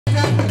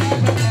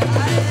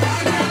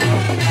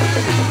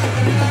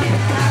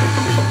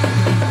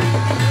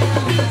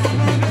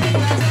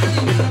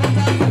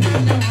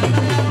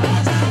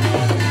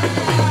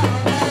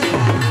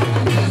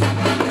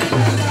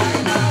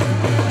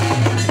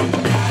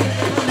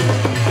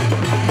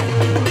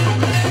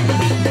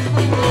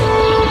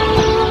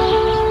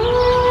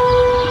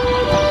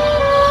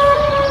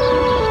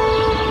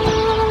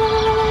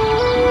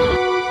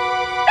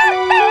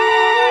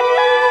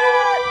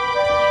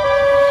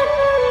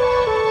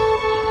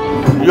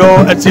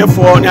yo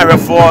etiefo ne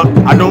awefo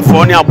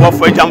adonfo ne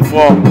abofo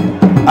ejamfo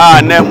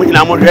na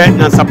munyina mo hwe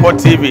Nyansapo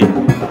TV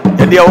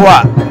ye de wo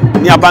a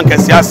ni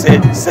abankasi ase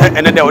se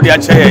ene de wo de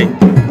akyeye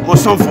mo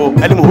sonfo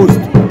ene mo host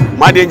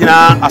ma de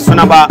nyina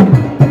asonaba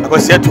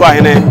akosi eto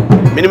ahene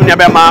minim ne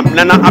bema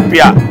nana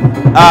Appiah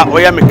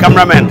oya me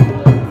cameraman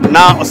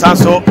na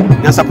osanso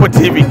Nyansapo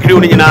TV crew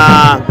ni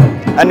nyina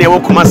ene wo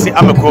Kumasi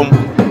Amekom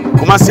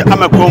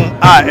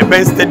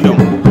Eben Stadium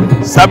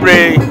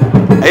sabre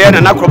eye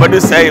na nakrobado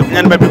sai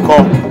nyane ba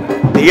biko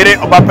yere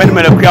oba pani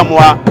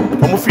melekuamoa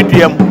omu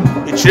fiduam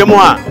ichiremu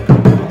a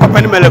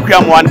papa ni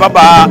melekuamoa ne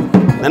baba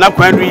na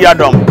nakwandu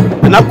yadom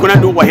na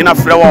nakwandu wahina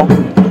frewo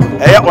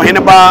eye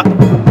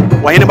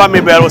Oheneba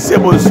Mabel Osei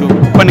Bonsu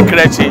koni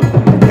krechi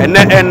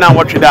ene na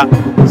wotweda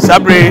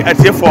sabre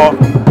atiefo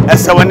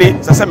esewani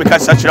sasamika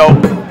chachiro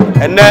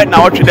ene na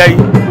wotweda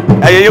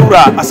eye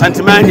yewura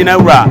Asanteman nyina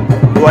wura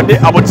wode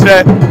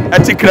abotre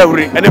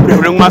etikrawuri ene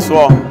brehuri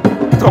nwaso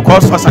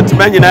kokoso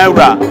Asanteman nyina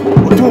wura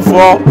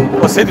otumfo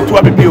Osei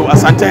tuwa bibio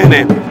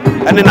Asanteman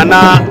ene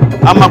nana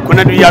ama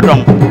konadu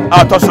yadom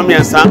atosom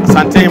yensa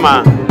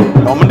Asanteman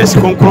omde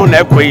sikonkron na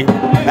ekoi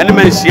ene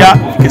manhia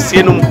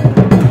kesenum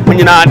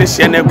munyina de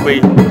hye na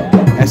ekoi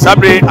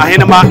esabre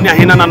ahenema ne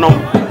ahenananom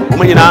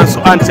munyina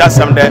so anti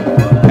asem de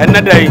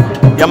ene dai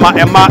yama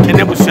ema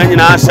ene busua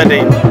nyina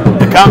hyede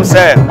kam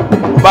se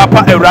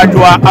bapa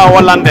ewradwa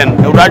a London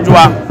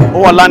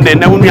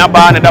na wunu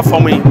aba ne da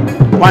fomi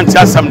wanti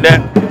asem de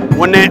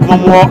wone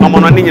momo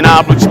amono ne nyina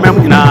abrochimam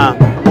nyina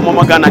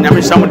momo Ghana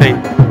nyameham de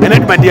ene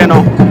dwumadie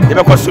no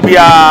yebekoso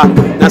bia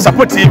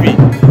Nyansapo TV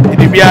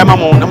edi bia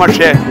mamo na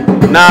mahwe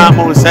na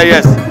mo say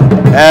yes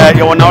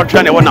ye wona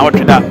otwa ne wona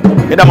otweda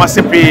yeda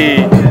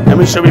masepi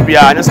nyameham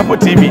bia Nyansapo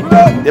TV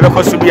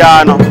yebekoso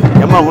bia no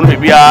ye ma hunu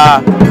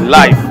bia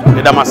live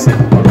yeda mase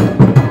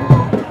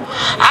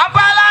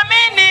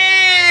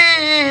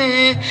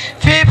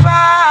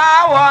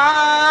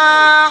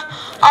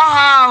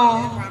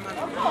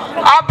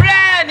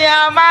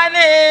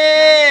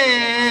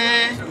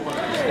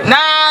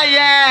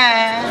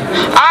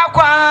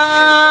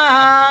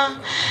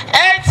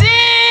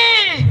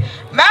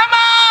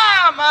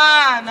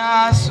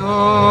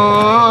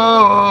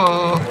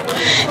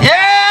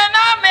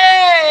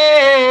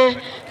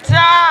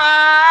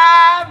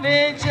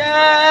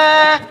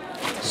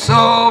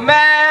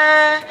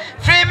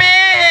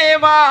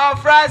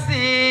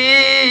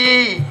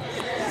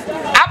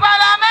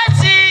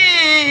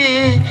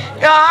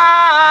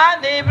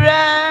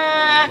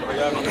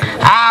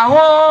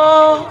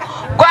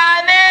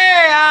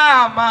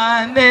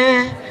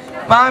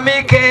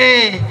Mami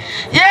ke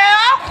ye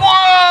akwo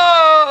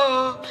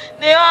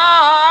ni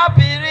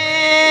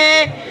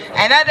opiri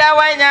another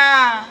wanya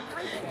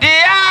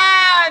dia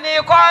ni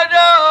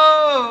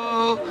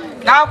kodo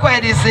na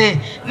kwedi se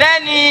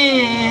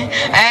nani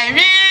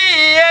enwi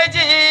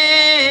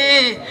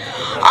eji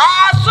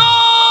asu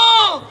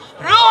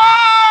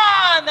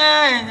ruana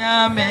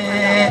nyame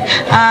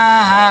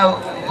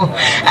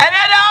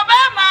another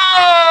bema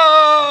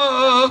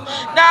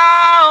na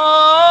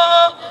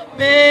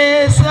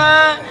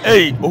mesa.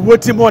 Hey,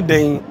 woti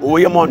modern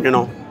oye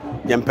mondweno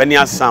yempani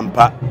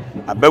asampa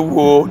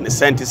abawo ne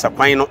senti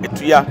sakwan no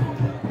etuya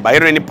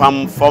bayere ni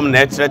pam form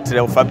na etre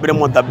ofabere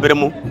mo dabere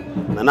mu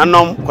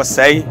nananom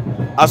kosai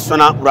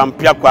asona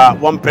rampia kwa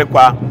wompre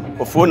kwa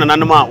ofo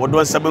nananom a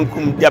wodo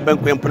nsabankum dia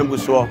banku emprenbu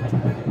so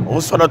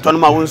owosodo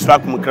tonoma wonsu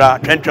akumkra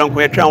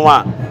twentwenko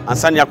yetwenwa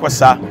ansane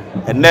yakosa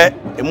enne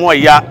emu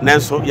oya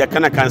nanso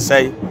yakana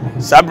kansai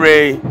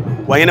sabre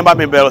Oheneba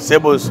Mabel Osei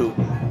Bonsu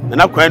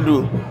nana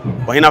kwandu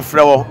Ohina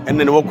frewo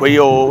enne ne wokoye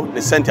o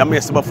ne senti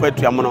amesebafo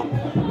atuam no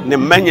ne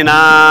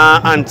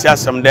manyina anti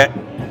asem de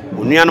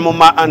onuanom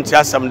ma anti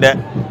asem de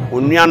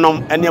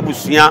onuanom ene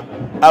abusua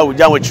a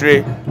ogya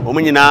wokyire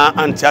omunyina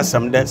anti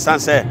asem de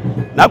sanse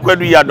na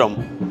kwadu yadom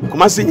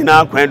Kumasi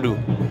nyina kwandu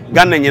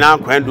Ghana nyina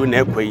kwandu na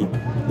ekoyi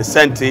ne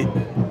senti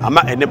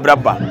ama ene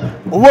braba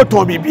owo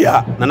ton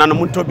bibia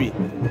nananom ntobi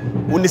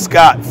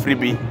uniska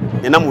fribi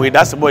yenam we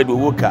das boy do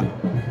woka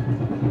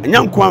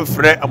enyanko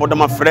amfre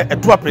abodoma fre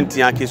eto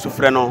apentia ke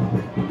sufre no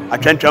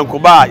atwentwanko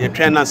ba ye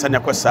twen na nsane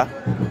kosa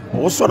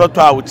wo sodo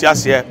to a wuti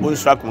ase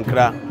onsu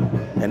akonkra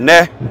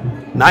enne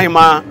na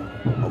hima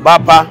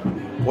obapa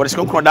wo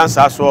diskonko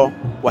dansa so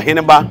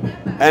Oheneba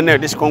ene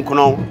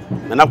diskonko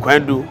na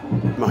kwandu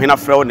Ohina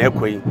frɛ na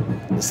ekoyi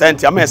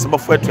senti ama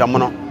esebafo atuam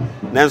no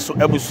nanso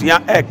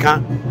abusua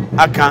eka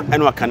aka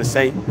ene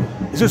wakansai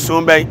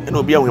isusun bɛn ene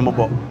obi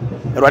ahwemobɔ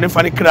erwade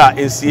fani kra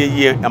ensie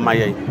yie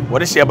amaye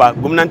wode hyeba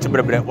gumnante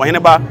brebre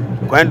Oheneba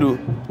kwandu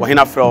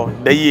Ohina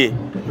frɛ da yie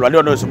erwade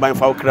odon so ban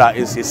fa kra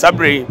ensie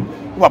sabre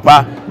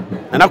papa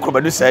na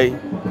nakrobadu sai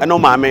ene o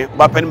maame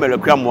ba pani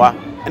melekuamoa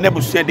ene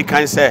abusua di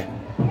kan sɛ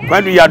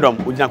kwandu yadom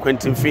ogina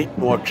kwantimfi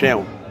na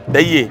wotwɛn da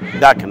yie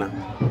da kana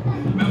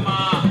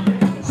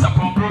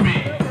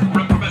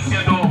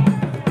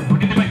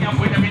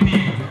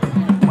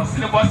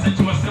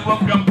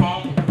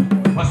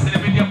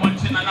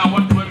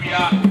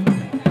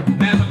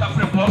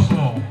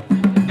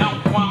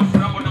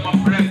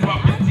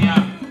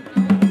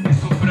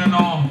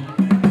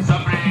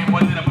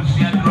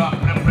Thank you.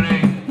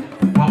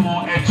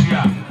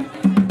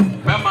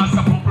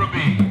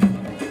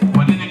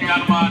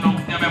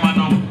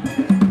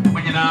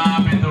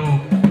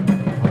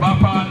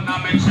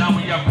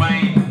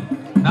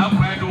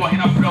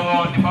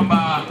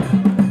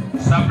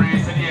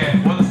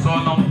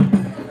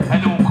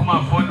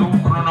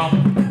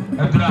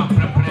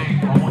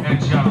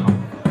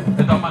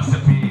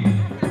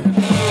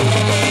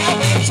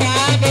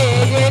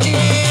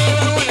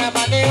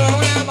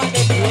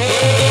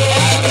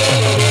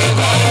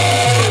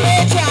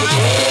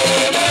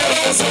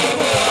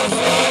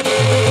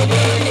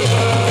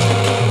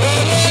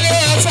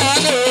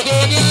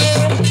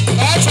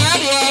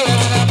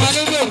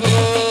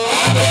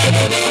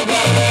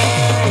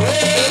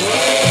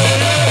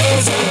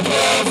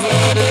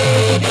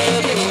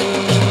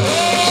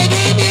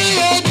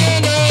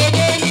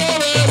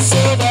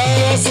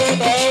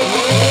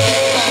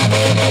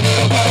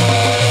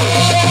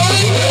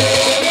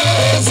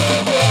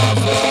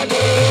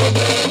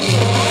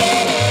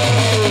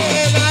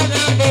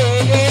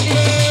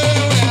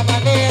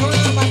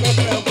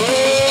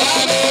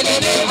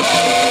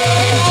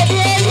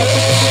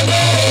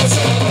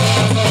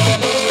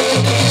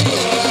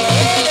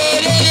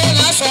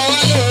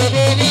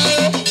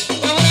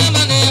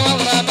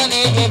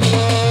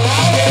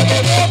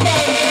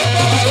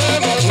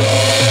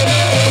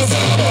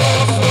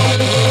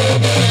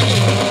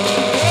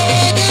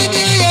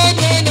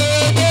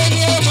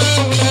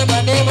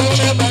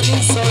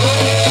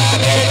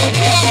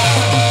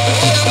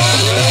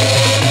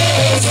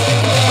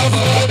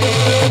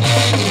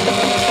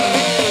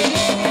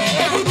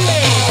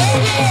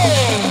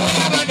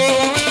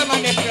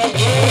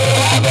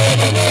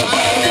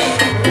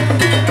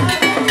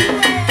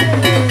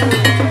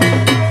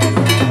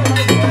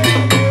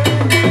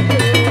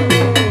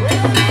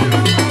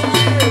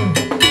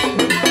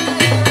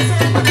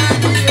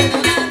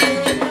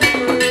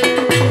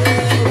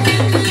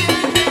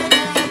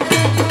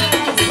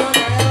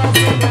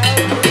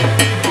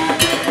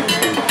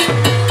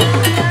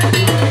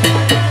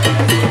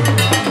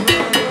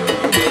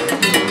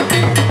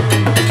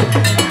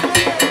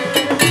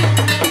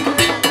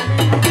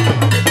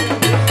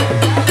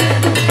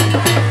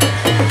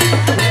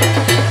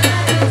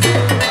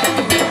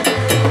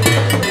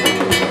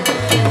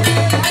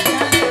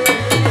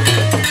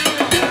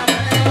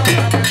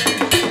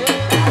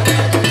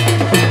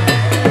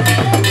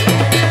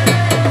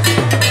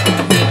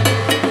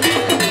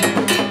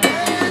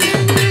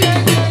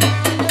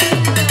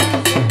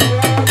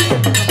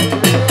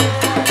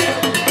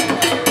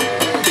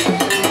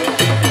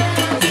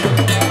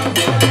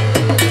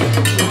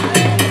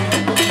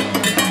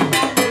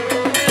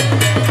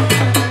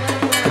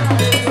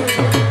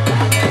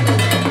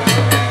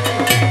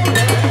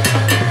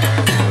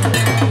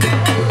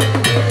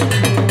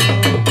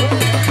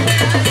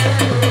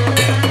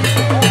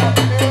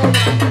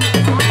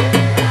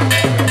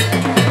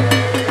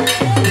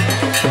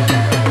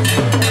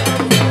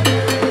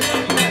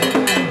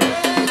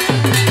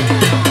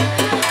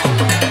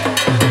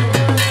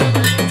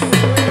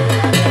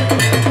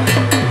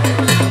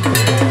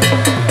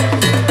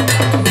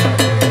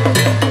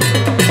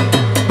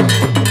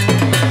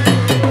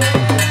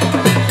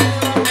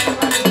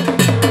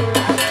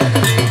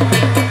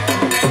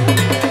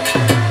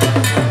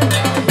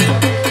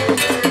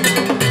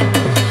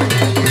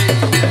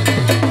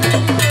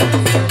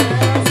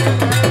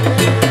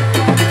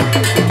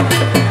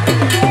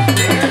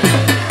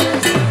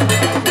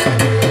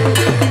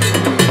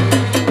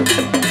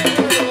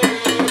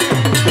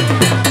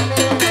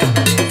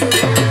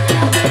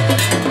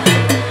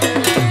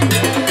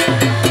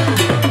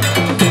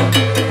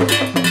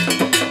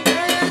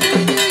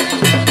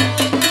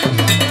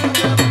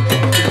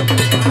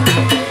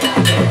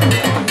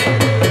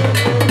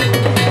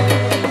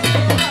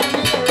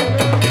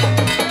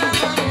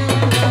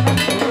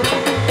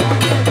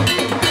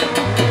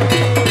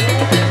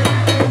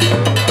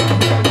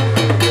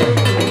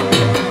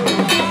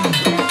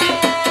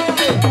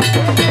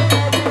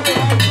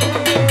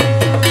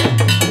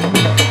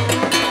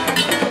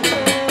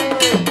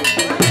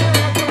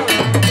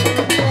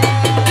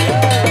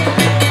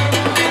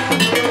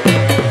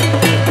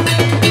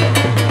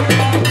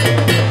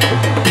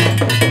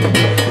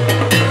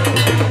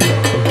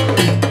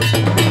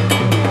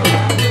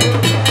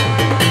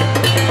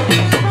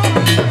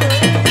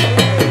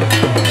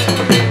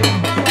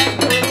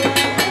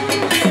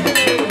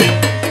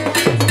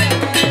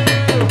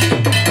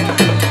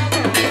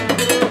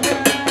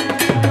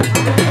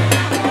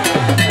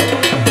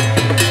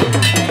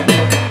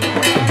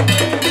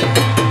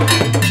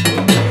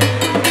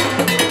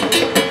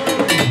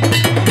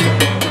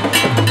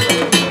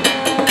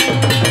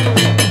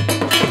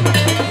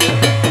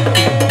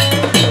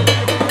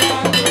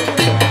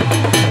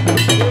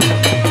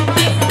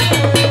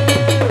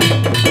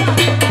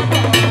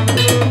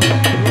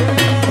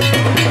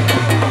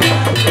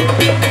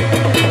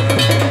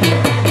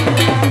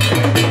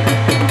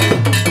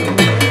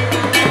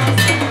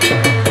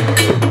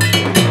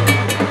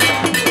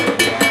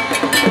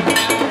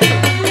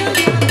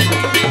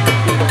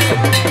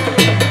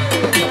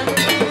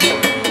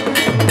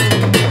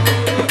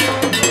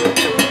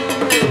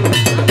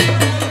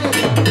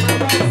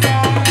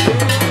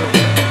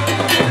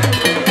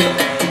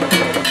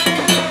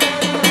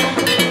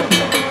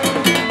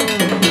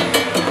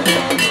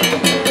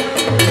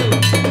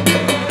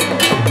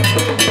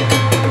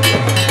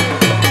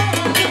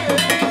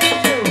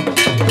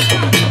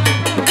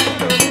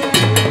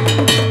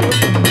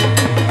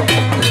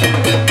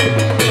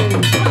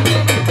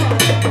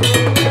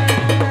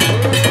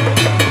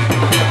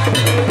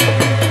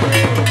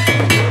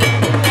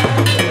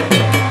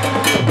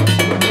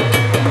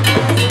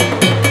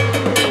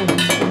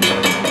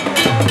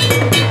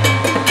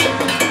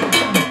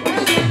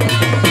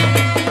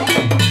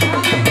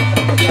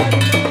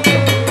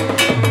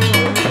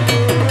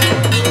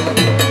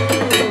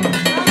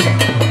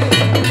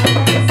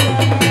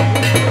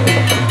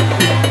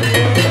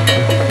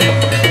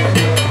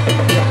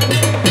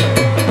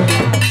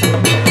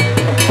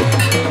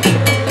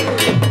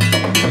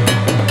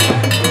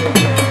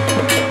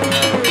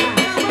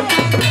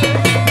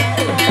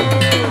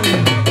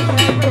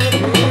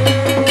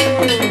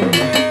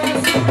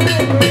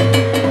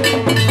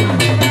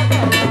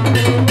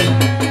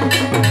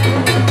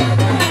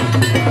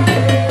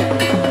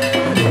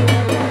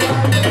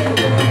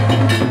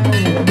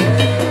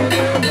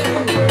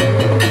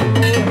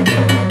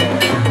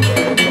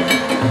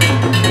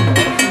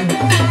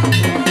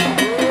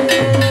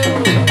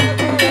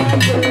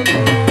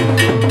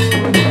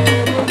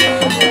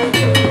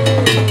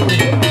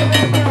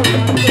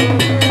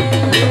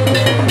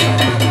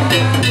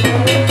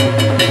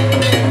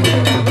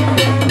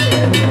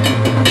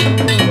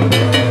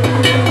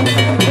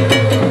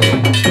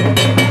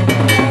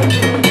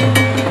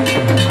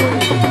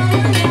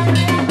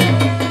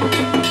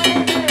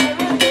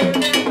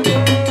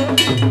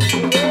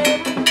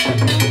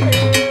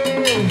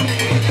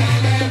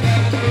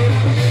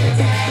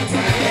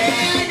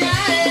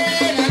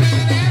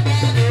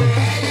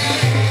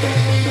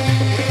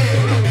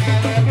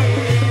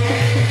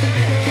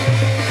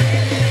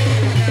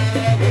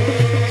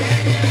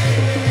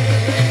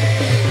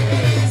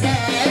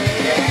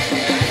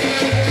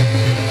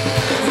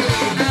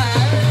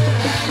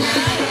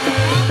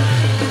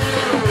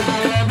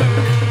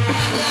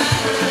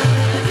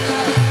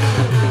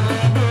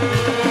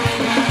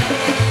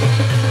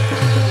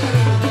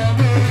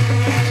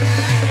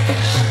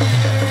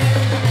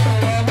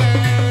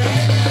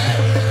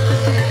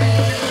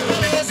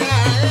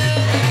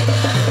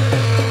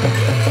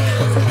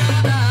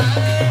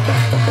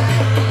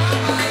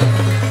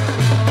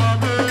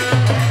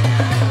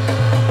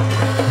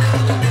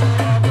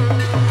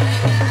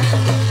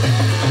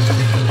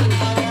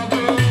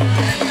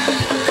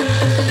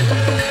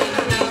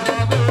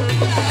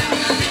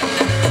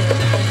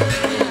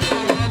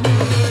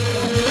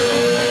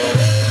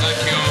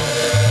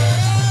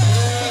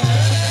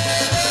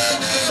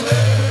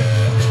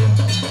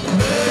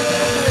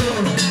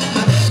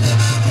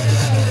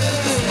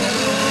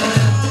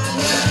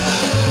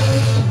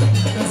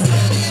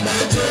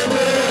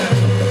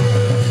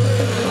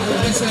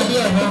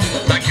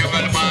 Thank you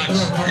very much.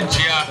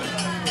 Chia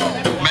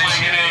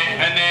Mashire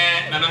and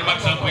Nana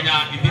Maxon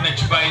Kunya, Idina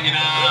Chuba in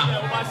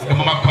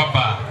Mama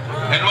Kopa.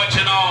 And what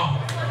you know,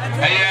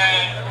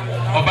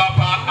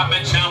 Obapa, I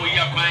mentioned we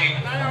are playing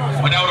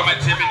without my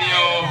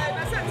video.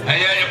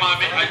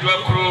 Mammy, I do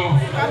a crew.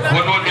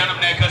 One would be on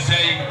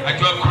say, I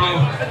do a crew.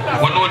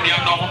 One would be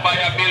on by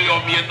 $1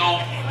 million,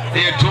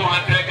 they are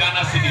 200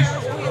 Ghana cities.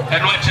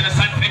 And watching the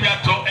Santribia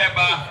to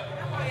Eba,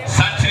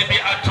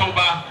 Santribia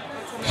Atoba,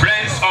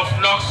 Friends of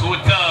Knox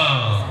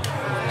Hotel.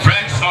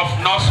 Friends of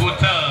Knox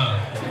Hotel.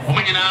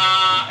 Umina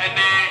and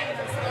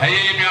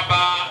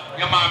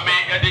Yamame,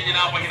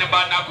 Yadina, Oheneba,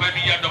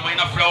 Nakwedia,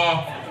 Domina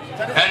Floor,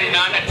 and in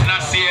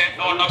Anatanasi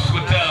or Knox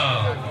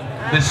Hotel.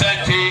 The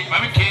Santi,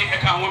 Mamiki,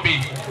 Ekahubi,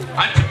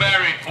 Auntie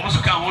Mary,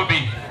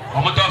 Omusukahubi,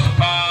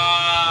 Omodospa,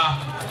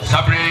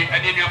 Sabri,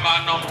 and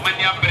Yamano,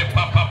 Maniabre,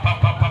 Papa,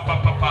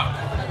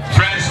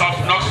 Friends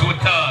of Knox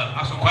Hotel,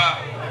 Asuka,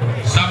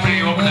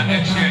 Sabri, Omana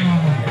Eche,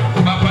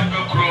 Papa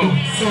Jokro,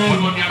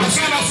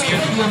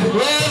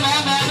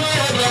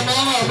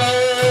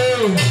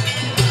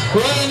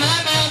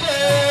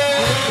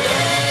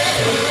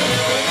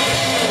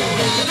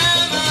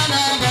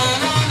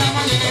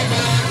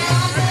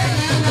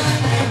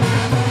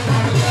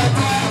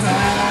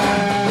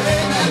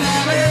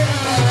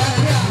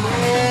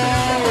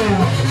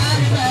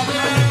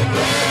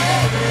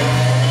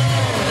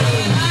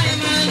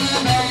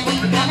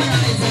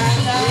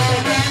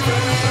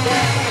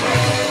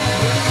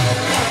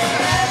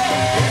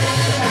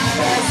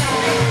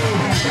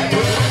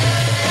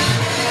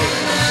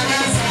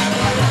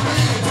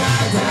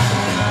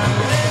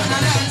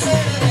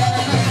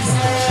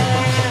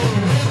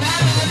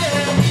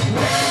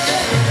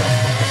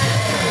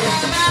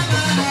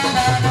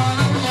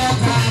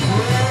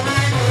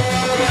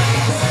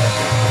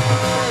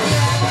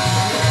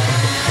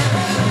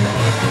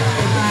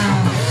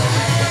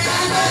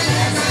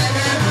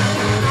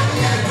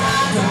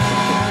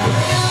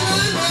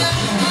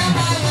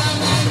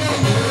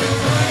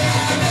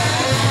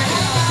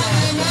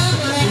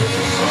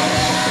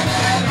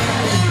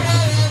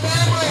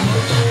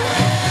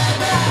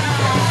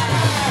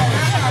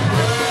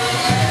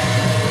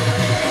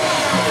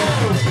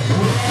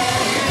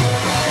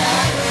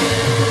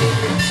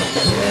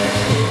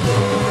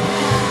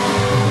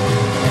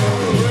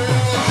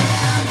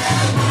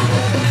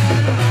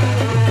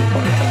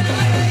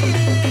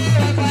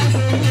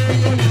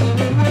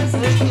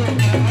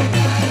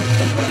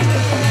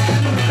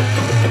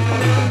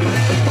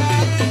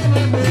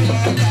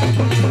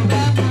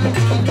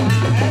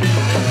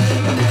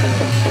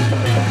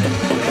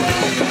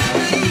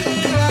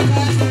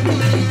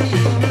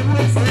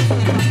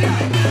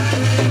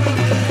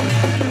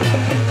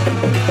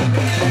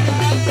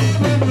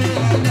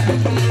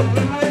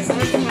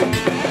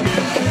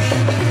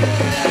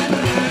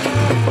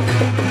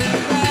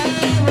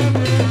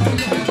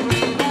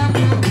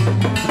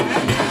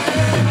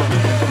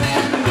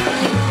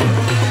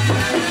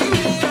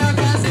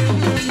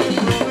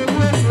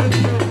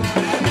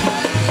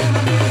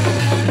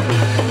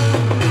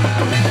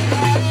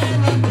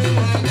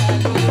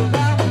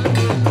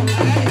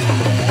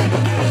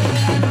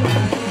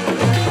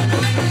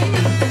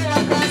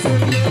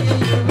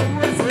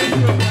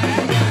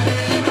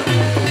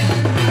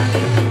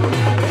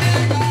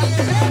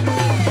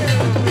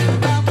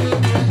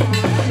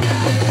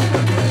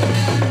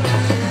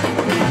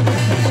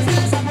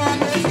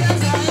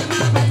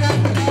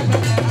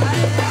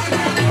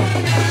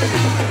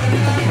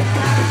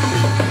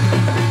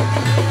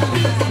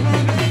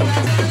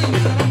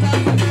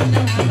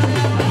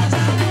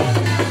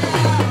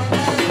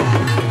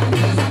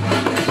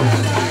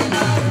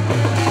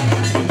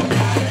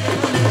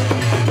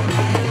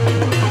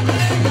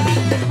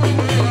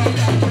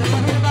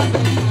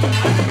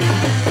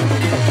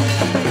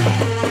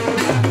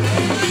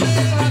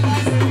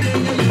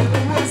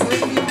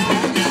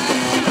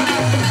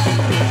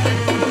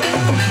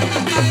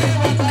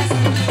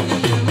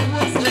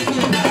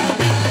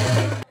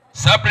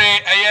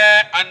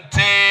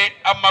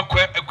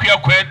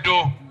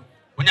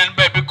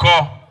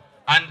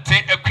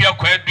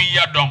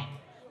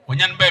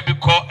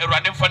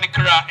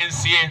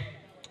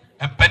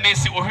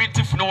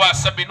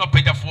 Sabino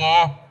Peja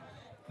for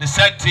the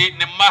Santi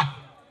Nema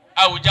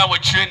Auja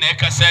Wachrin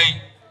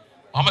Ekasay.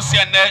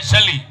 Omasia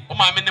Shelley,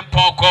 Omamin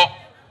Poko,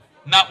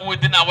 not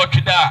within our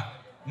Kida,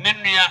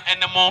 Ninia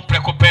and the Mon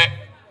Precope,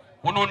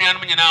 Ununian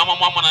Mina,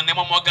 Mamma and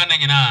Nemo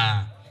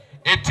Ghanaian.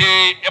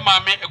 Ete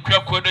Emame a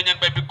queer Quadonian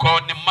baby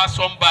called the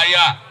Mason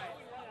Baya,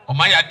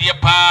 Omaya dear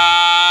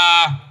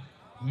pa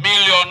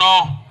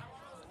Milliono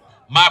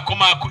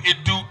Makumaku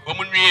Edu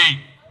Omunye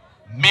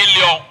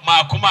Million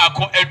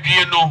Makumaku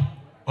Edriano.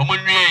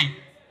 Omunye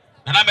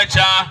na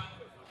mecha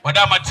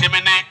wadama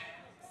temene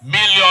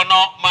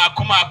milliono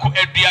makumako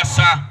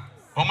eduasa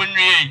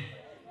omunye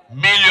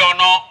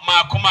milliono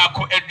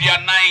makumako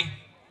eduanai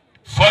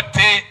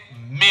 40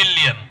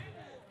 million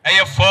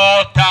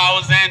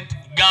 4,000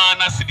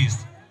 Ghana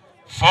cedis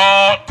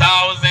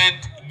 4,000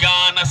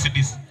 Ghana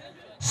cedis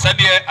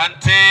sadie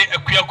ante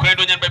akuya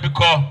kwendo nyan baby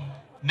ko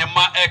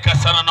Nema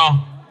ekasana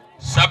no.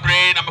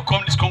 Sabre na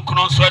mekom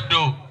diskonkono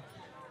swado.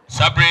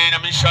 Sabre na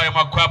misha ya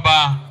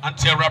makwaba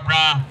anti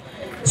rabra.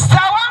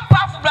 Sawan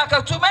pafu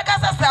braka tu meka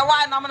sa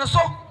sawa na me so.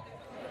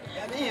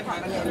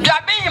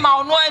 Dwabe hima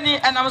ono ani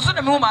na me so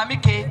na me hu maame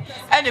ke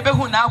ene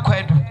behu na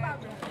akwadu.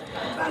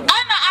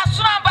 Ana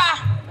asoraba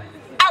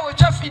a wo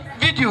twa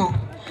video.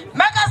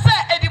 Meka sa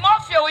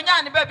edimofia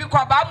onya ne ba bi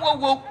kwa ba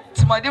amwo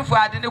timodifo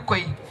ade ne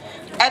koi.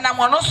 Ena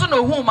mo no so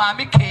no hu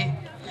maame ke.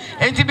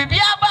 Enti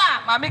bibia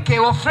ba maame ke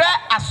wo frɛ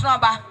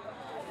asoraba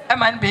e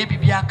man be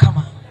bibia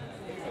kama.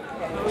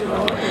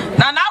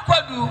 Na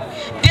akwadu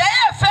de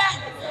ye fe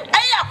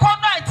eya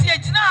kono anti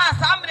agina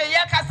asamre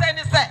ye kasa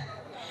ni se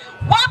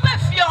wa ba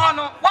fie ho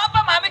no wa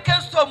ba maame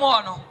ke sto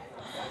mo no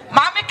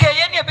maame ke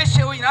ye ne e be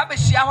hye wo nyina ba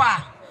hia ho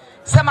a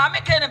se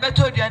maame ke ne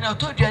beto aduane o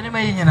to aduane ma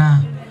ye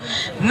nyina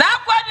na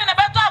akwadu ne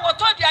beto a wo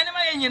to aduane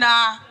ma ye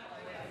nyina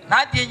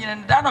na de nyina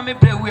da no me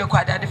brewu ye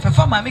kwada de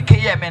fefa maame ke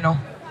ye me no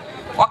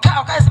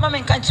oka se maame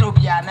nka nkyere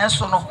obia na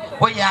so no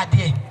wo ye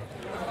ade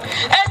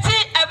eti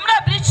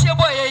emra brichie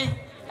boye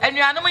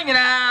anuanom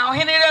nyina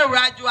ohenere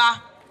wradwoa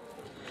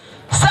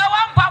sawa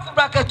mpafu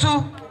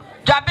brakatu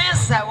dwabe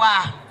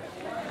sawa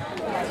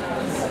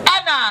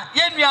ana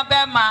yenua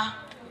bema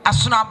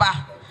asonaba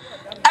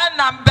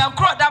ana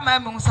benkro da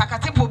mamu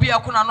sakate po bia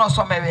kuna no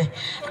so mewe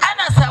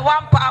ana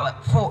sawa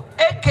mpafu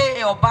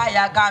aka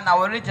obaya Ghana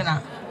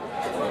original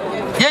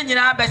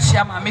yenyina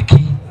abechia mameke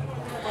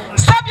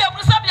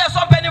sabia so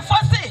penifo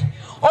se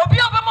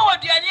obi obema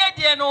waduane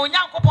adie no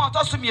nyankopon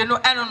to so mienu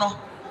eno no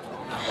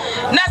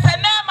na se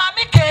na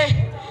maame ke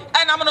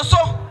enam no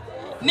so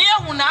ne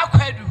ehu na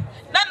akwadu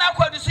na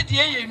akwadu si de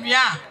ye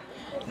nua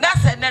na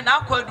se na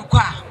akwadu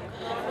kwa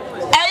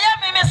eye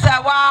mimi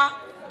sawa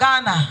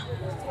Ghana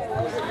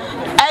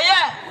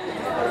eye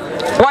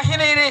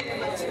wahiniri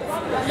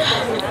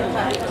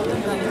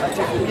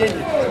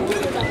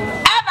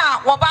ana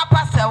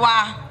wobapa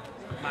sawa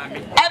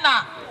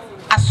ana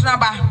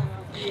asunaba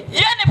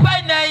ye ni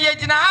pa na ye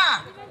gina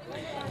ha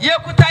ye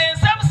kuta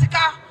yensam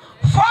sika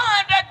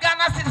 400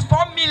 Ghana cedis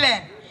 4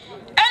 million.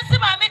 Esi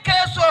mami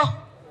keso.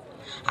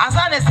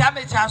 Asane si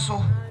amecha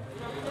so.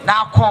 Na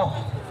akọ.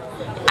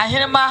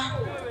 Ahirima.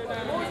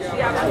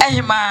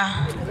 Ehima.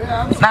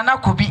 Nana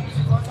kobi.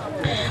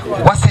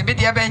 Wase bi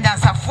de be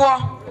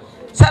Nyansafo.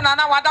 Se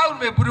nana wada uru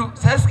meburu.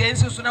 Se sika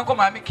ensusu na ko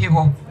mami ke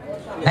ho.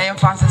 Na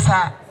yemfa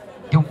nsesa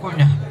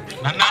yenkonwa.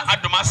 Nana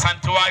adoma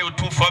santewa yo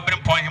tumfo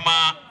brempon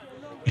hima.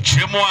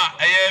 Ichiremu a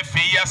eye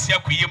feyi ase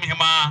akoyem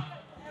hima.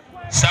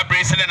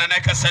 Sabre se nana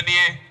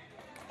kasanie.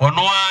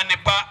 Onoa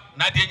nepa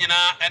na de nyina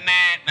ene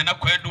nana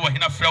kwadu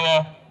wahina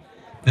frewo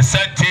the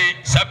sante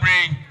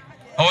sabre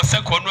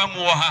awose kono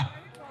amu wo ha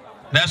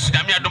na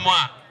sudame adomo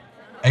a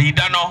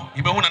ayida no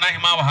ibehu nana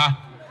hima wo ha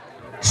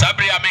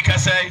sabre ameka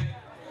sai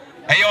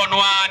eye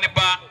onoa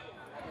nepa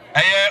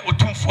eye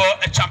otumfo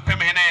echampem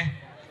hene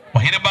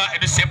Oheneba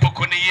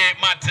edusepoko ne ye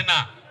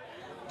matina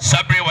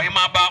sabre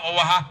wahima ba wo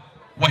ha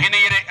wahine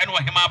yire ene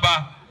wahima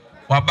ba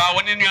waba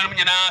woni nuanum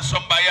nyina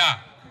somba ya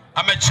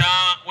amecha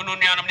wonu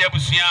nuanum ne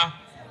abusua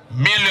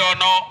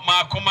milliono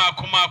maku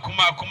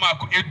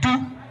edu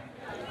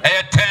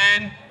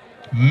 10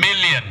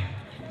 million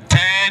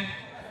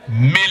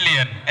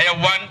 1000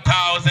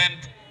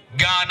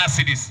 Ghana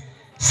cedis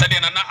sade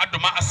nana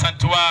adoma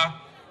asantewa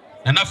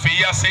nana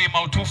feya sei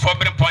mautu fo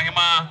brempo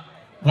hema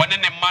wone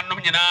ne manum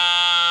nyina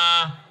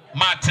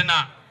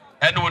matina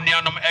ene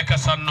onuanom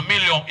ekasa no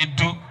million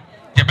edu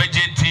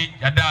yebegenti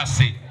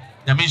yadase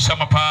nyamisha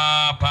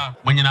mapapa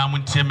monyina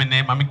muntie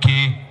mene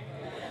mamike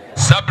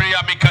sabri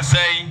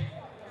amikasei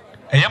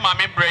eye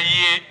maame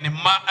braye ne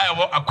ma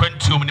ewo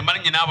akwantuom ne ma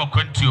nyina wa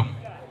kwantuom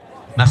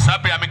na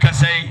sabri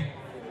amikasei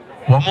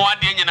wo mo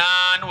ade nyina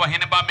ne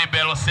Oheneba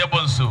Mabel se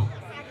Bonsu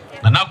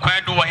na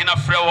kwadu wo hina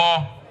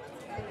frewo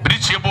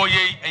brichie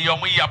boye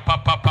eyomo ya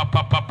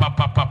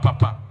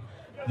papa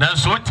na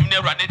so ntim ne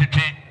Awurade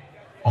detwe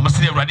o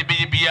mse Awurade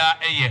beye bia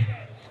eye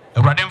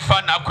Awurade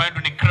mfa na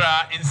kwadu ne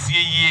kra ensie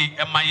yie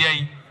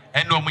emayen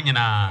ene o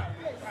nyina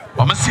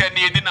o mse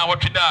ne edi na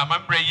wotweda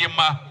mambraye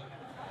ma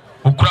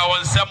okura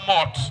wonsem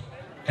mort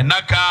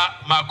enaka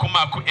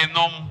maku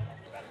enom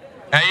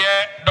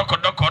eye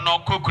doko no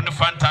koku ne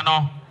fanta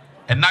no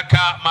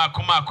enaka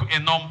maku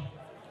enom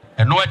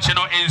eno achi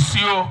no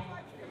ensuo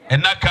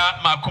enaka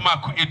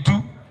maku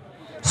edu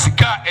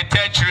sika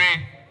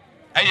etachire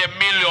eye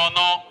million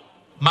no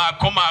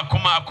maku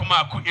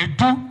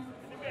edu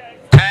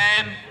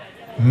 10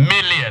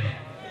 million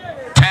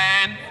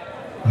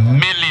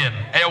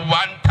eye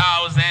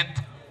 1000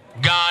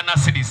 Ghana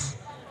cedis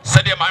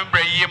sadia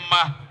mambre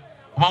yema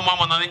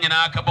mama no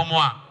nyina aka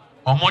bomo a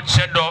omo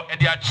chedo e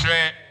de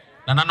akire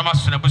na nanom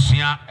asona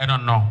busua eno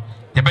no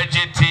ye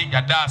begenti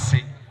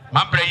yadase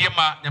mambre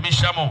yema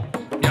nyamishamo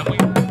yamu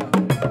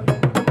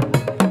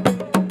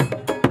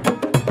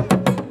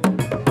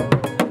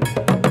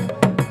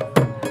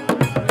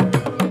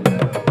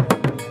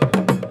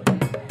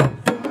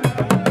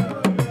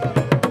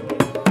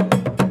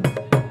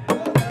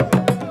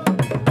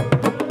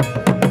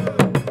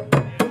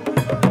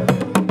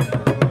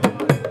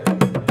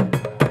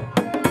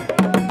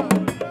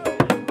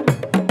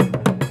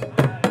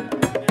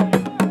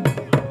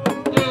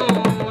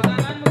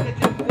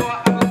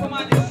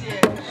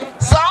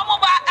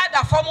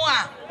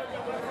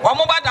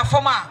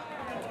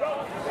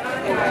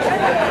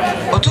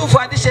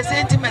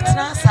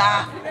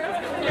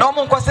no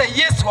mo nko say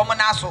yes wo mo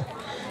na so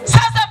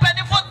sasa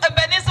penifo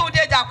Ebenezer udi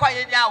eja kwa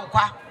ye nya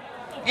akwa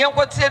ye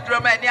nko tie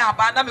drama ni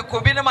aba na me ko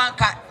bi ne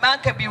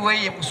manka bi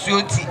we ye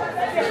musuo nti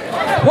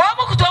wo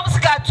mo kuto mo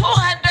sika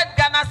 200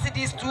 Ghana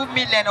cedis 2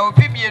 million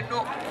obi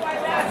mienu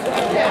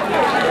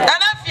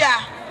anafia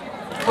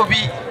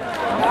obi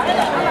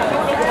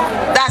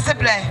that's a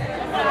play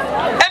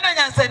eno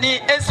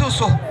nyansani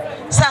esuso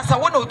sasa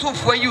wona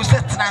otumfo yi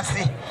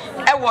usetenase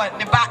ewo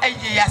ne ba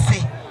ayi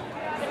yase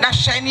na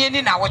hwane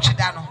ni na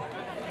wocheda no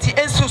ti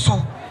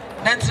esuso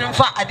na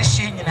ntimfa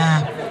adehye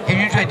nyina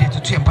enwudwe de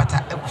tutu empata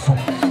agufo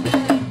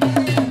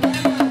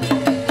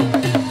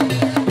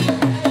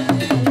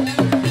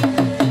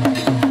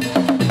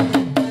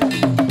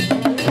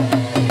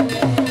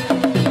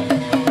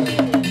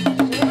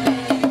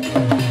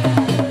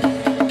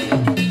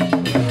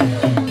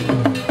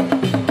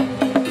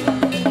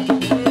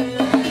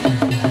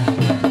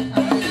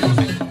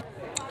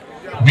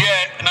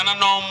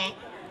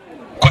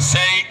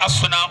Osei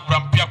asuna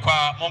rampia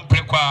kwa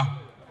mompre kwa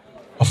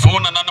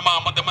ofona nanama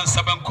modeman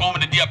saban kom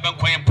ne dia ben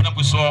kwa yempuna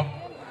buso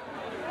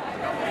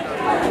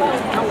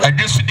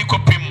adesu di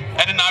kopim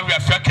ene na awi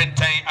afia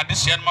kenten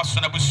adehye no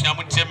masuna busua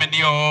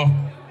muntiemene o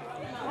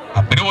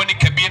abere woni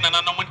kabi na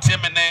nanom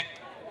muntiemene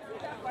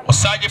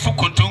osaje fu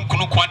kontun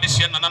kunu kwa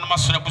adehye na nanom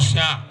masuna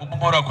busua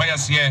obumoro kwa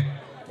yase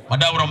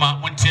madawroma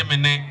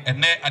muntiemene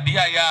ene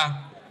adiya ya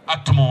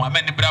atomo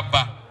ameni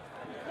braba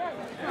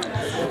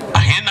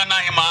ahina na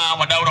hima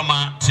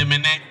wadawroma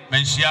timene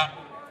menhia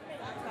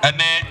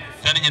ene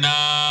tani nyina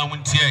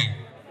muntie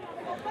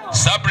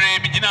sabre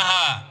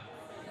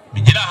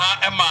mijina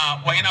ha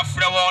ema wahina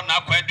frewo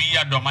na kwadu yi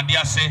adomade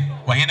ase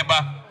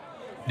Oheneba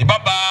ni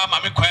baba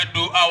mame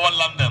kwadu a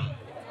London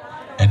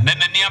ene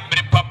nani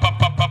abre papa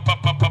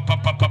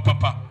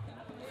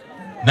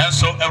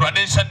nanso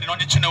ewrade nsa ni no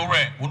de chine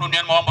wure wonu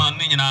nuan ma ma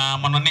nyina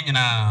ma no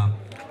nyina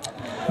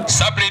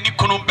sabre ni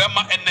kunu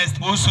bema Ernest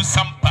Bonsu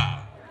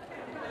sampa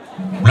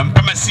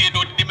Lampema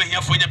do di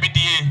mehia fonya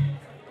bidie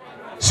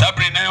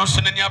sabre na yo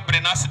so nani abre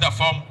na sida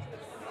form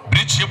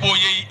bridge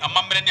boye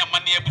amamre ni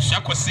amane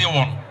abusua kwese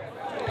won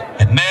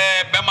ene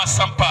bema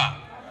sampa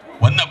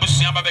wona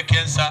abusua ba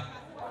bekensa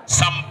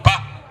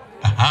sampa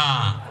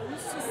aha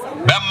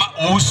bema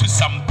osu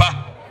sampa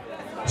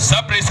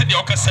sabre se de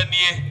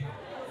okasanie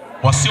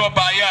wose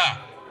obaya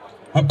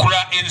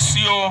ukura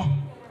ensio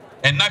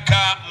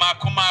enaka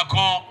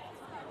makomako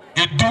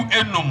edu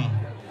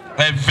enum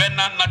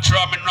vena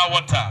natural mineral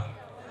water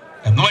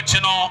eno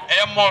chino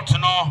malt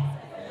no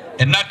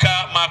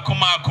enaka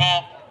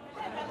makomako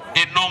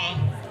enum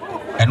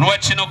eno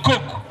chino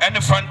coke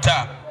ene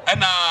fanta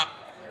ena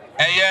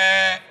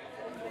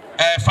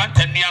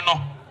fanta nia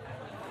no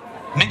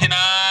nigina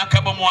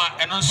kabomu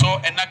a eno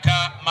nso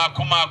enaka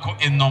makomako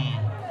enum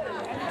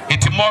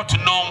eti malt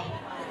no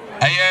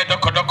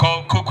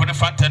dokodoko coke ne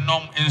fanta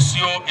nom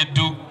ensio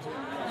edu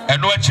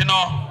eno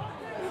chino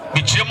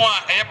Bichemo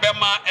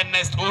Ebema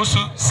Ernest Osu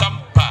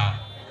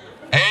Sampa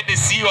the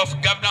CEO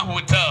of Governor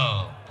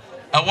Hotel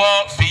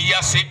awo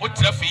fiyase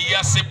otra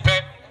fiyase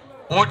pe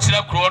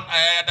otra kron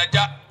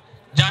adaja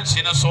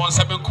junction so on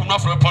seven kumna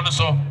for upon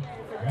so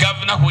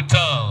Governor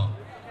Hotel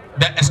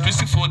the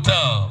exclusive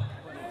hotel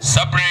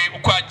sabre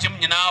ukwa jim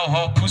nyina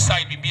ho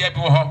poolside bibia bi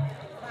ho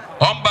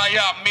omba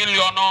ya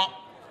million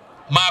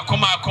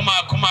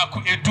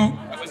maku edu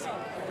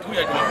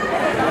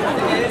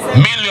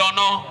million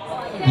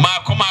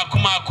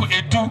maku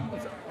edu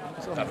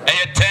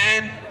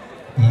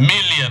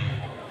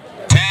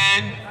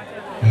 10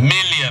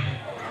 million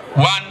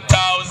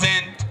 1,000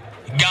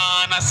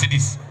 Ghana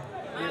cedis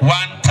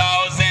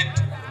 1,000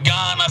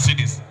 Ghana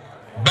cedis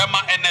Bema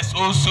NS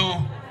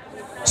also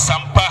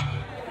Sampa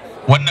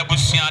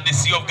Wanabusia the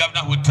CEO of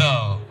Governor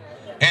Hotel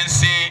and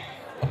say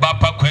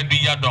Bapa Kwedu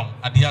Yadom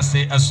Adia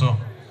say aso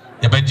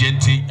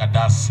Yabajenti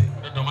Adase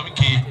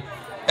Domamiki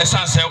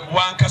Esanse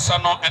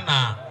Wankasano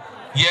ena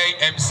ye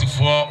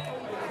MC4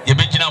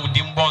 Yabajina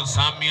within bonds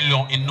 1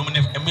 million in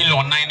nominal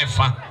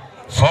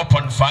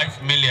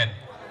 4.5 million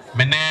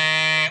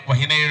Mene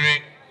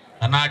Wahinere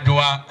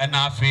Anadua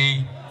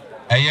Enafi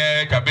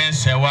Aye Jabin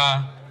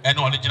Sewa and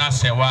original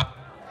Sewa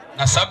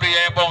na sabri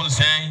ye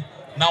bonse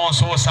na won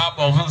so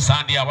sabo of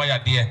Sunday awaya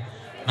de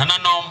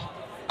nananom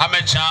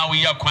amecha we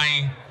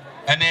yakwan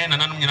ene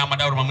nananom nyina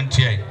madawro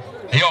mamuntie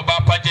eye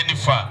oba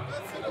Jennifer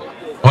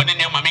oni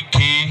ne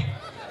mamike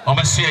o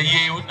ma se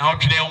ye na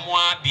otwede omo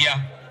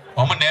adia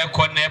o mo na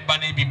ekọ na eba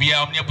na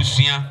bibia o ne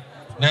abusua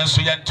na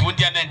so ya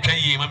ntundi na ntwa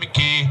ye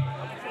mamike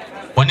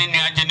oni ne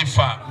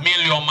Jennifer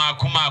million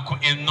maku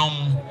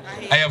enum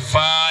eye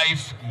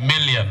 5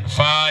 million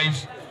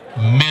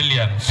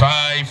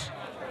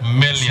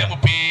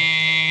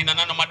Mupi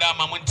nana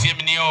madama muntie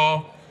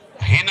mnio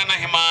hina na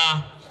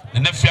hima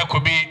na fia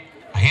kobi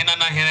hina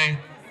na here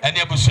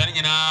ene abusua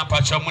nyina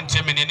pacha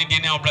muntie mne ne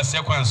dine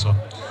obrase kwanso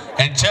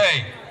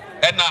enche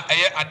ena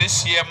eye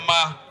adehye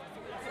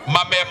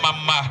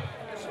mama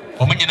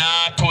omunyina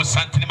to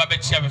santini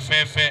mabechia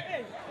fefefe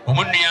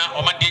omunua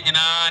omade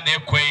nyina na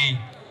ekwei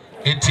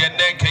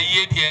entiende nke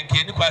yedie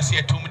nke ni kwase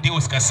etumdi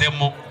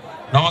uskasemo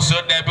na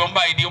oso da be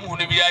omba idi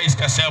omhunu bia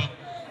iskasem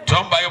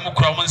Tomba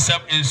yomukura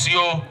munsam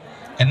ensio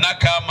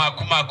enaka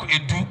makumako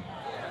edu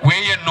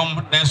weye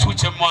nom na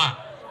nsuche mu a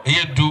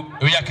eyedu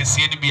eya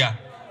kese ni bia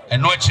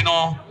eno achi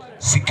no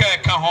sika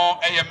eka ho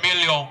eye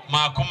million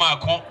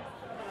makumako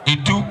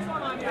edu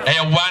eye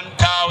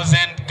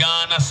 1000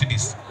 Ghana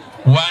cedis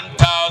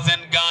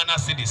 1000 Ghana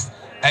cedis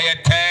eye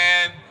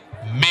 10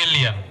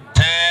 million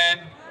 10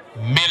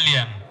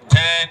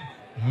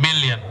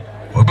 million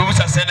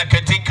obibusa sena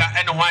ketinka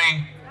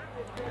enwan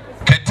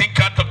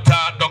ketinka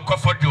Dr.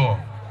 Donkofodio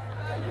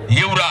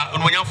Yura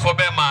unwanya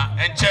fobema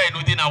enche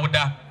no di na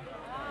woda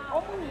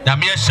na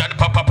me shan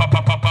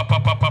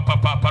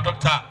papa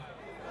doctor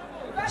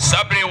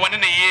sabre wone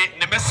ne ye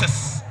ne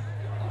messes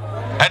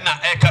ena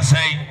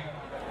ekasai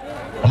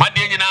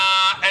omade nyina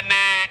ene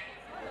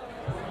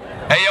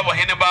eye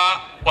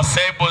Oheneba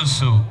Osei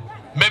Bonsu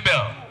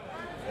Mabel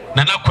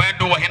nana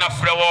kwendu Ohena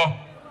frewo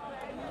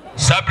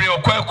sabre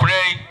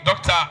okwakurei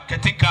doctor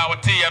ketinka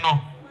wote ye no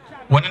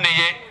wone ne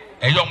ye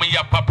eye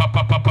omuya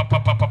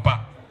papa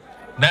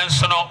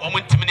nanso no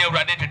omuntimi ne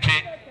awurade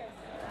twetwe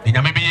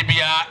nyame bi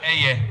bia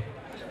eye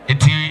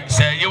enti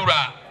se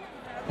yewura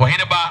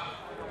Oheneba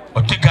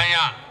otikan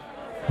a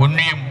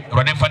wonnuim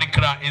awurade fa ne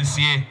kra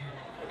ensie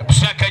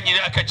abusia kan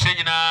nyina akachire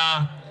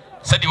nyina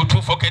sade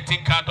otufo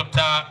ketinka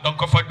Dr.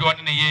 Donkofodio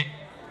ne ye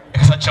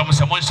ekasa cham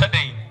se mon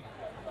shaden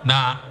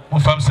na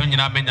mufam se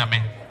nyina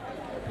menyame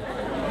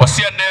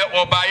osia ne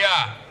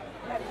obaya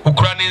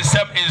ukura ne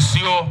nsam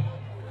ensuo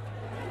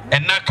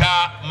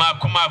enaka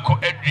makumako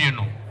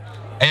adrieno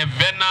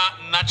Evena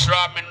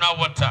natural mineral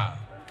water.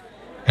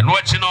 And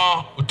what you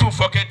know, 2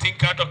 forgetting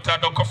car Dr.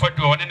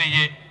 Donkofodio one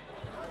ye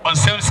on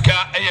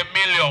Semska a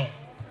million.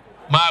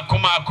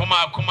 Kuma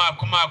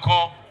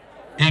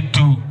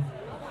into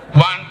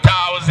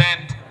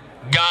 1000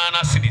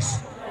 Ghana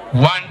cedis.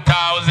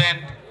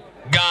 1000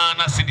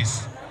 Ghana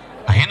cedis.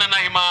 Ahina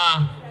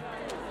naima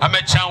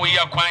amechan we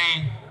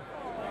yakwai.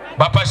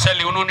 Bapa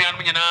Shelley ununi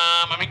anmina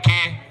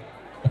mamike.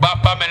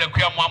 Bapa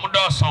melekuya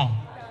muamudoson.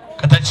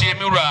 Katachi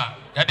emura.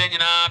 Yade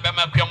nyina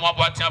bema kwa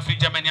mwabo ati afri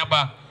Germany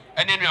aba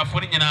ene nuafo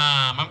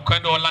nyina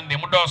mamkwendo Holland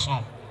mu doso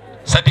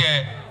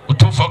sade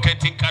utufo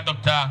ketinka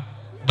Dr.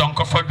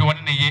 Donkofodio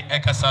wone ne ye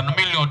ekasa no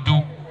million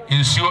du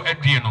insuo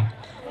adue no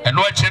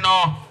eno achi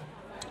no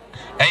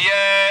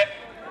eye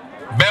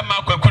bema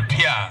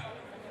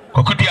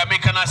kwakudia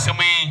meka na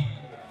asemu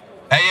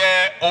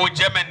eye o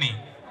Germany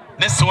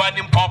ne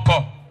swani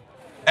mpompo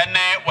ene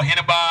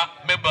Oheneba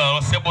Mabel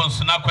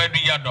Osebonsu na kwadu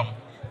yadom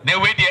ne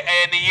wedi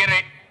eye ne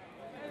yire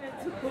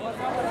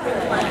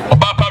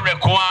Obapa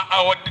rekoa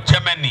awod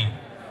Germany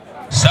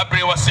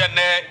sabre wase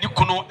ne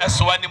nikunu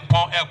eswani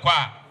mpon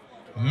ekwa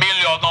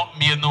million no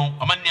mienu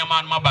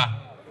omaniaman maba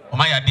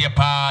omayade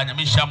pa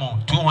nyamishamo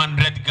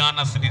 200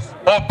 Ghana cedis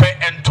ope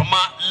entoma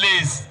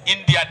lace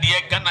India de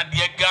Ghana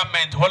de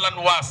garment Holland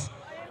was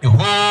the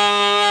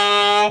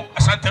whole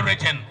Asante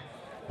region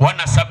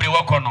wana sabre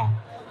wakono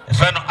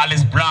efeno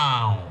Alice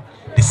Brown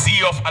the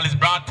CEO of Alice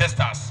Brown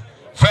Testers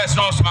first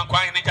no Osman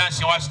kwa in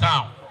Junction was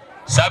town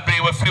sabre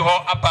we free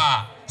ho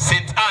apa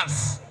St.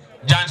 Anne's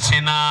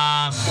Junction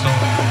so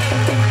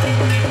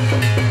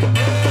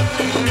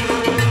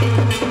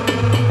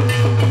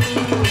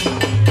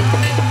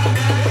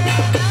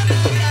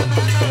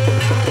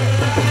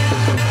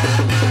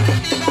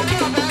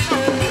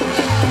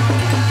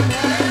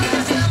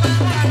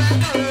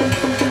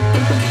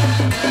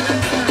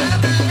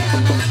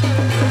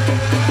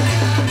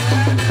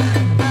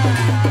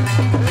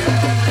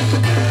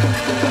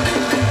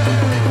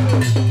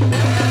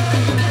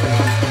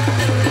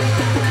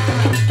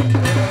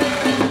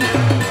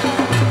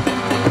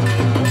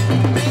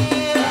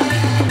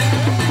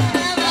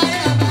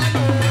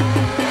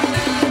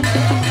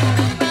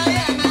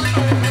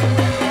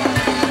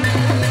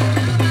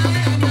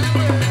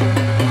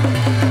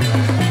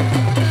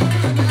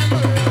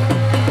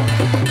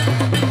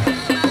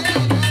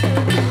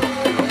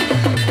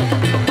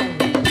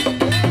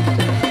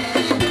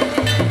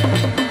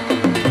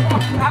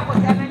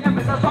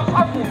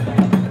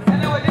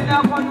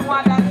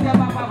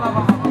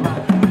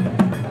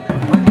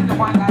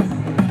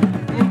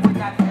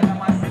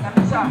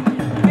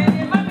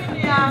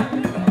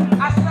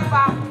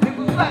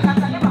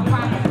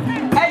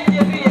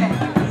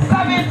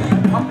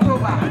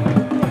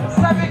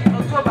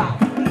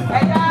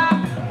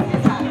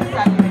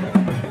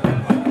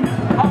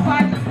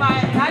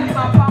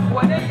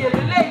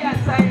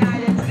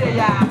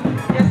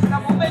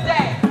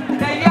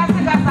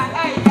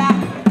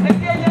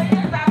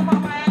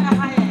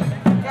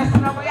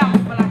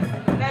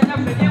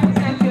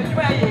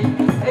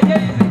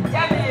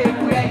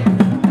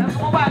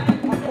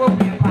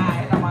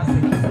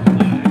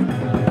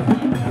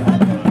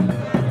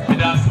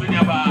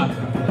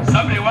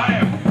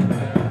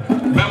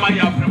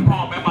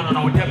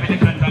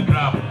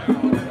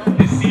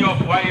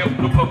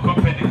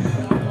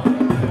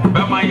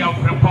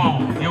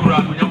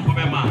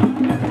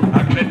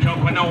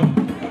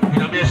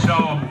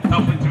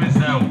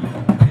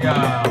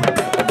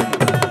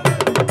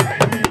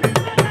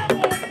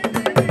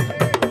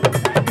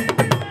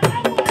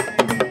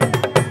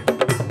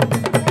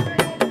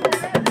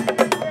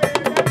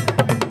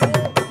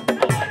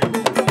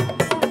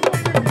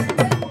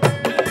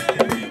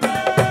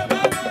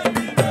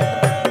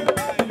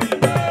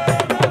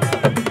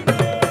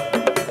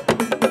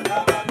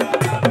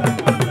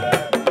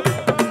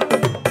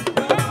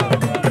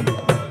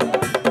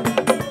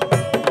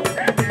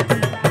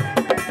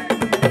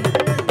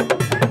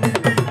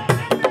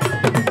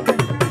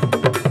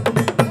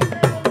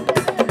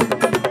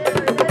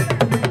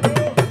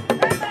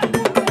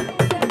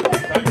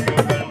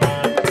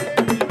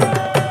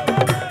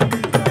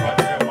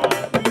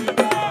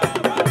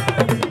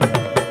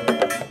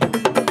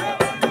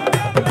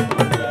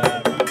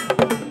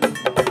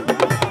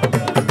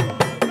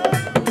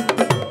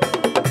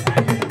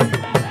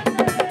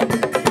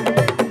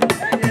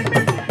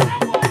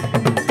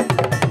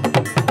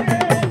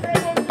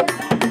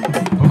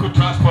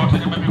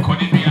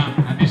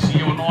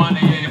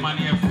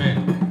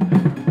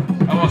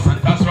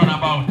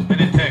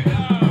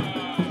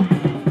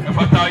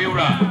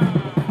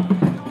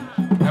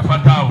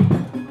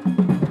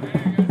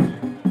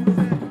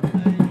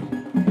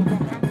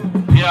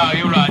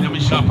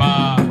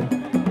Shapa.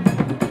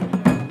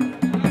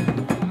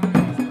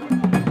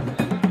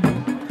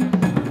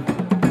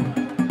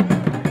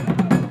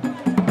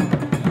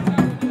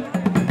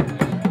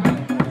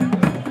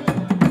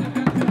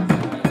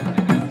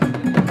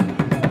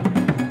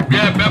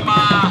 Yeah,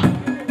 Bema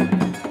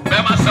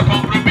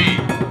Sapon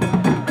Ruby.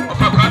 Of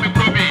a Kwame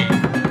Ruby.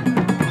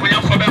 We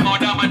have for Bema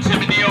Dama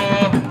Timinio.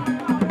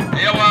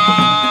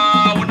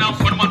 Ewa, Unam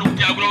for Manu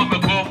Diagro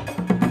Meko.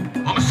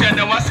 Said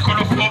there was for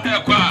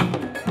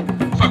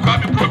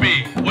Kwame Ruby.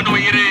 Uno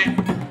Yere,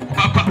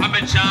 Papa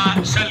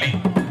Amecha Shelley.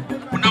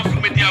 Unam for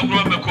Media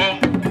Grow Meko.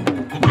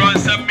 Who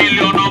grows $1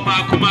 million or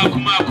Kuma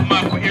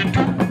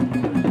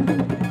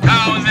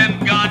 1,000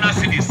 Ghana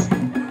cities.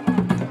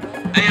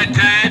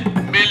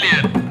 10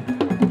 million.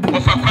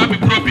 Of a Kwame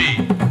Ruby,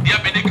 the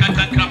American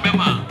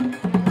Kambema,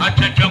 I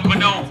can't jump on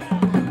now.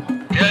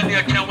 Can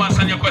you can once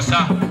on your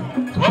cosa?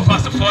 What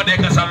fast 4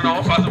 days? I don't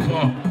know, fast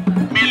 4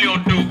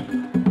 million do.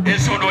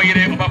 It's so no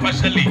year Papa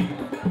Shelley.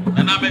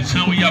 And I'm a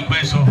chow ya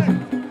peso.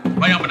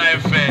 Why am I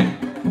fair?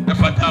 The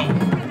Fatao.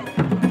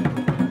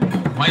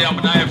 Why am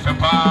I fair?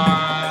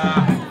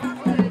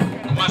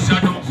 Come on,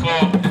 for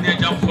the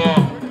jump for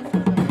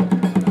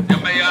the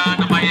Mayan.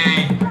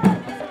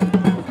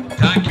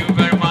 Thank you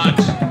very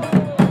much.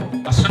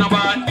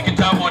 Asanteman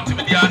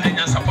Multimedia and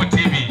Nyansapo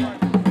TV.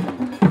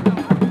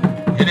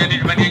 You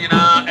need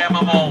Medina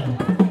MMO.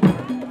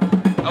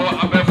 Our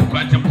Abel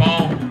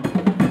Quantipon.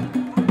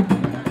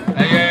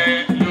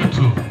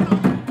 YouTube.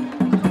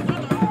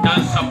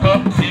 Nyansapo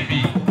TV.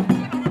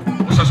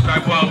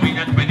 Subscribe to our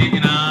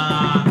Medina.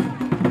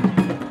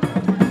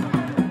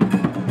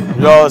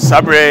 Yo,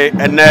 Sabre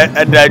and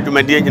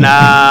Medina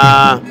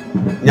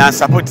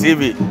Nyansapo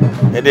TV.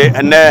 And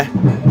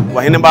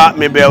Oheneba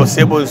Mabel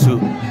Bonsu.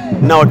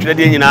 Now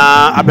trading in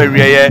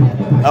Appiah,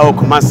 our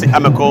Kumasi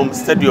Amakom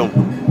Stadium,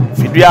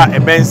 Fidria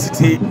Eben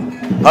City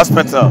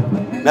Hospital,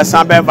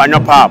 Nasambe Vanyo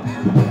Pub,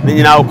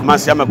 Nina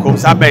Kumasi Amakom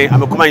Sabe,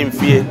 Amakuma in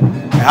Fee,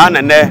 Han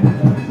and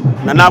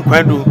Nana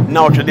Quendu,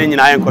 now trading in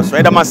Iron so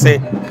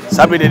Edamase,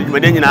 Sabi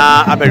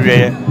Medina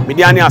Appiah,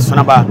 Midiani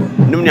Sonaba,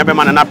 Numia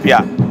Beman and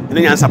Appiah,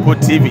 Nyansapo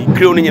TV,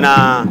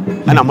 Crunina,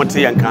 and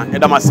Amotianka,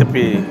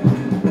 Edamasepe.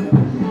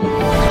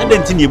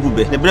 Dentini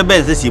bube ne brebe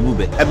ese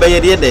bube ebe ye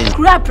de den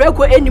kura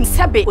preko enim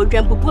sebe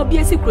odwampopo bi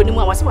esi kroni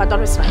mu a wase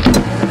wadoro sra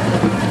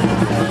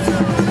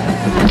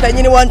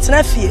tanyini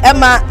wontena fie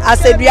ema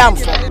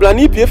aseduamfo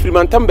blani pie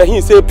frimantam be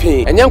hin se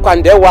pin enye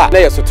nkwande wa na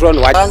yesotro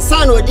no wa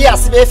ansa na odi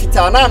asebe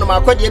fita na no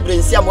makode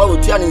ebrensi am wa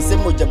otua ne nsem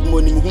mojabu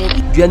oni hu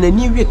bi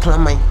duanani wie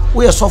klaman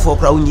wo ye sofo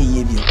kra wonye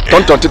ye bi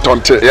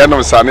tontonte ye no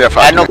nsa na ye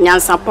fa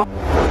Nyansapo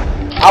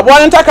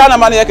abone ntakra na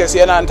mane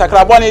yakese na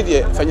ntakra abone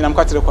die fanyinam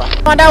kwatere kwa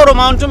wada woro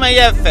manto me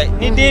ye fe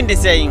ni din de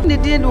seyin ni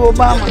din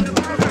Obama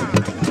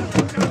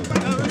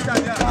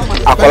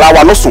akola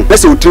wa no so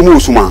pese otrimu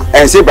osuma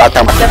ense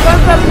bratam the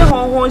family ne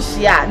honhon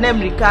hia na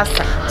America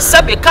sa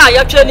sebe ka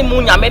ya twere ni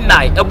mu nyame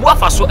nai ebu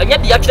afaso enye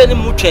de ya twere ni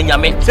mu twa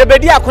nyame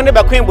sebedi akone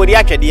be kwen bodi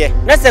atwede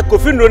na se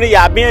kofi nro ni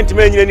ya aben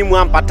ntime nyina ni mu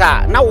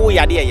ampata na wo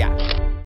yade ya